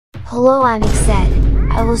Hello, I'm Exced.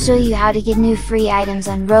 I will show you how to get new free items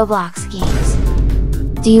on Roblox games.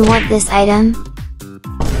 Do you want this item?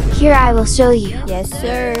 Here I will show you. Yes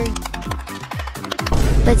sir.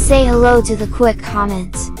 But say hello to the quick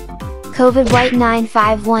comments. COVID White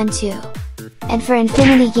 9512. And for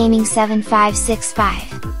Infinity Gaming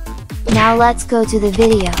 7565. Now let's go to the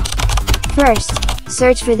video. First,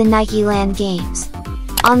 search for the NIKELAND games.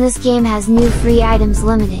 On this game has new free items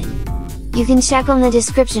limited. You can check on the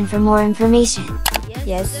description for more information.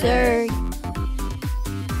 Yes sir.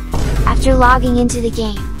 After logging into the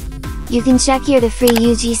game, you can check here the free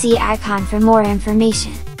UGC icon for more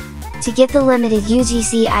information. To get the limited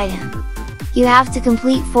UGC item, you have to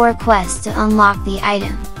complete 4 quests to unlock the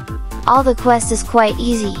item. All the quests is quite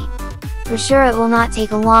easy. For sure it will not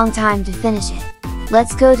take a long time to finish it.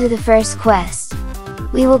 Let's go to the first quest.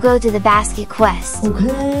 We will go to the basket quest. Okay,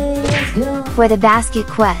 let's go. For the basket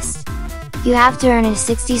quest, you have to earn a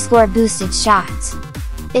 60 score boosted shots.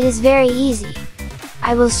 It is very easy.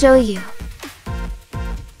 I will show you.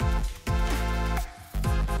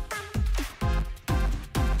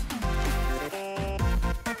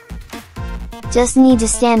 Just need to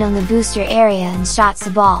stand on the booster area and shots the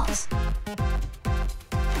balls.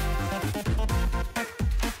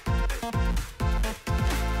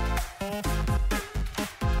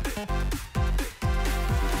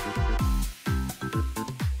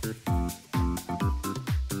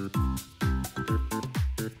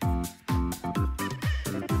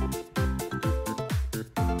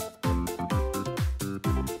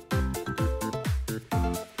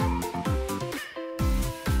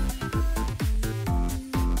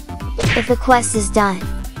 If the quest is done,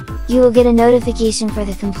 you will get a notification for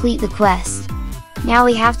the complete the quest. Now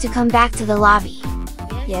we have to come back to the lobby.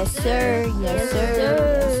 Yes sir, yes sir,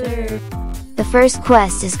 yes sir. The first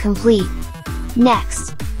quest is complete.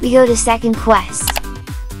 Next, we go to second quest.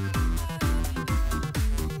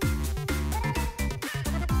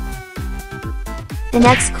 The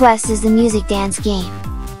next quest is the music dance game.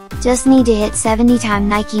 Just need to hit 70 times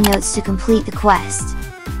Nike notes to complete the quest.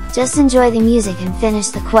 Just enjoy the music and finish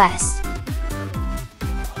the quest.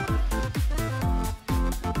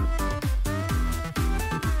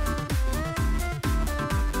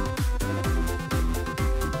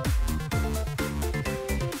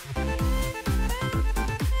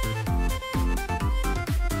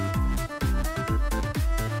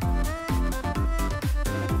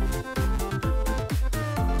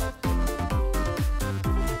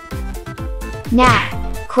 Now,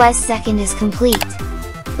 quest second is complete.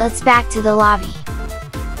 Let's back to the lobby.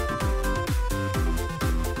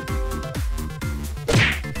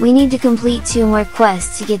 We need to complete 2 more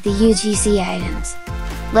quests to get the UGC items.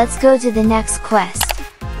 Let's go to the next quest.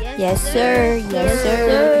 Yes sir, yes sir,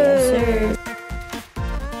 yes sir.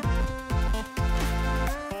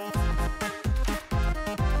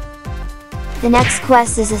 The next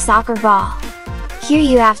quest is a soccer ball. Here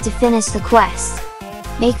you have to finish the quest.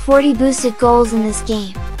 Make 40 boosted goals in this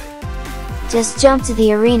game. Just jump to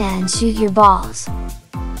the arena and shoot your balls.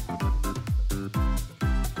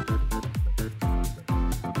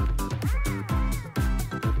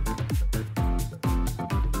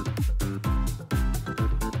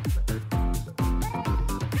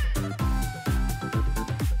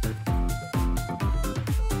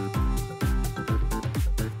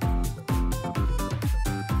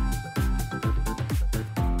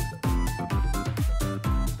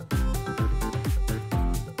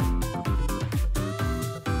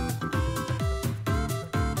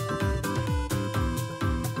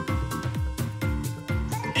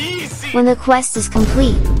 When the quest is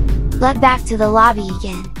complete, let back to the lobby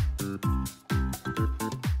again.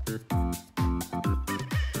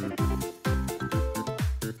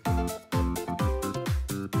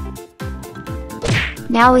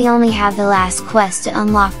 Now we only have the last quest to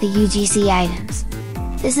unlock the UGC items.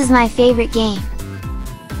 This is my favorite game.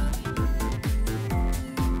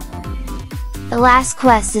 The last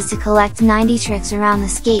quest is to collect 90 tricks around the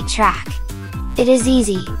skate track. It is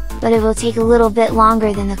easy, but it will take a little bit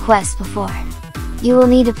longer than the quest before. You will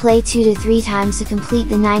need to play 2 to 3 times to complete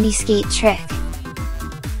the 90 skate trick.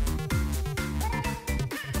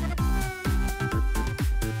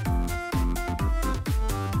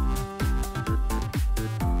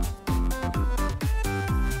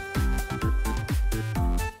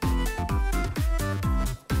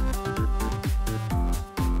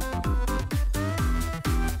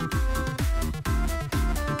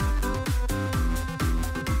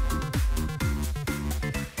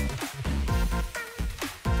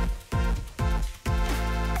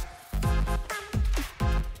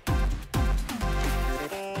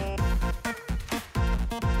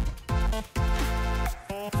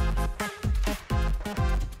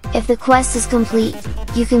 If the quest is complete,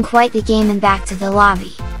 you can quit the game and back to the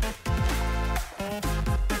lobby.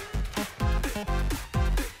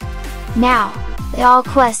 Now, the all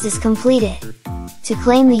quest is completed. To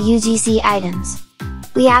claim the UGC items,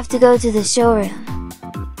 we have to go to the showroom.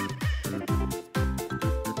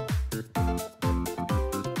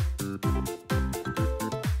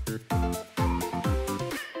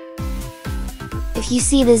 If you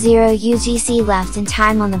see the 0 UGC left in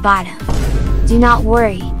time on the bottom, do not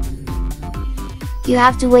worry. You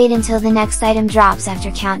have to wait until the next item drops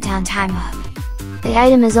after countdown time up. The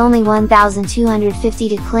item is only 1250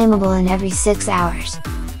 to claimable in every 6 hours.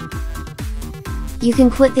 You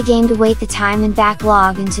can quit the game to wait the time and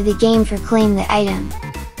backlog into the game for claim the item,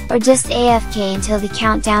 or just AFK until the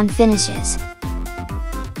countdown finishes.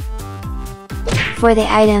 For the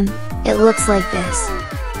item, it looks like this.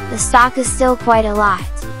 The stock is still quite a lot.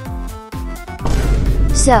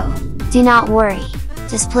 So, do not worry,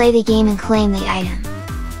 just play the game and claim the item.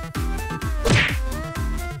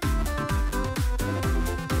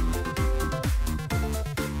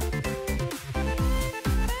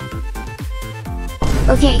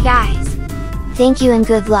 Okay guys, thank you and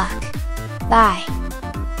good luck. Bye.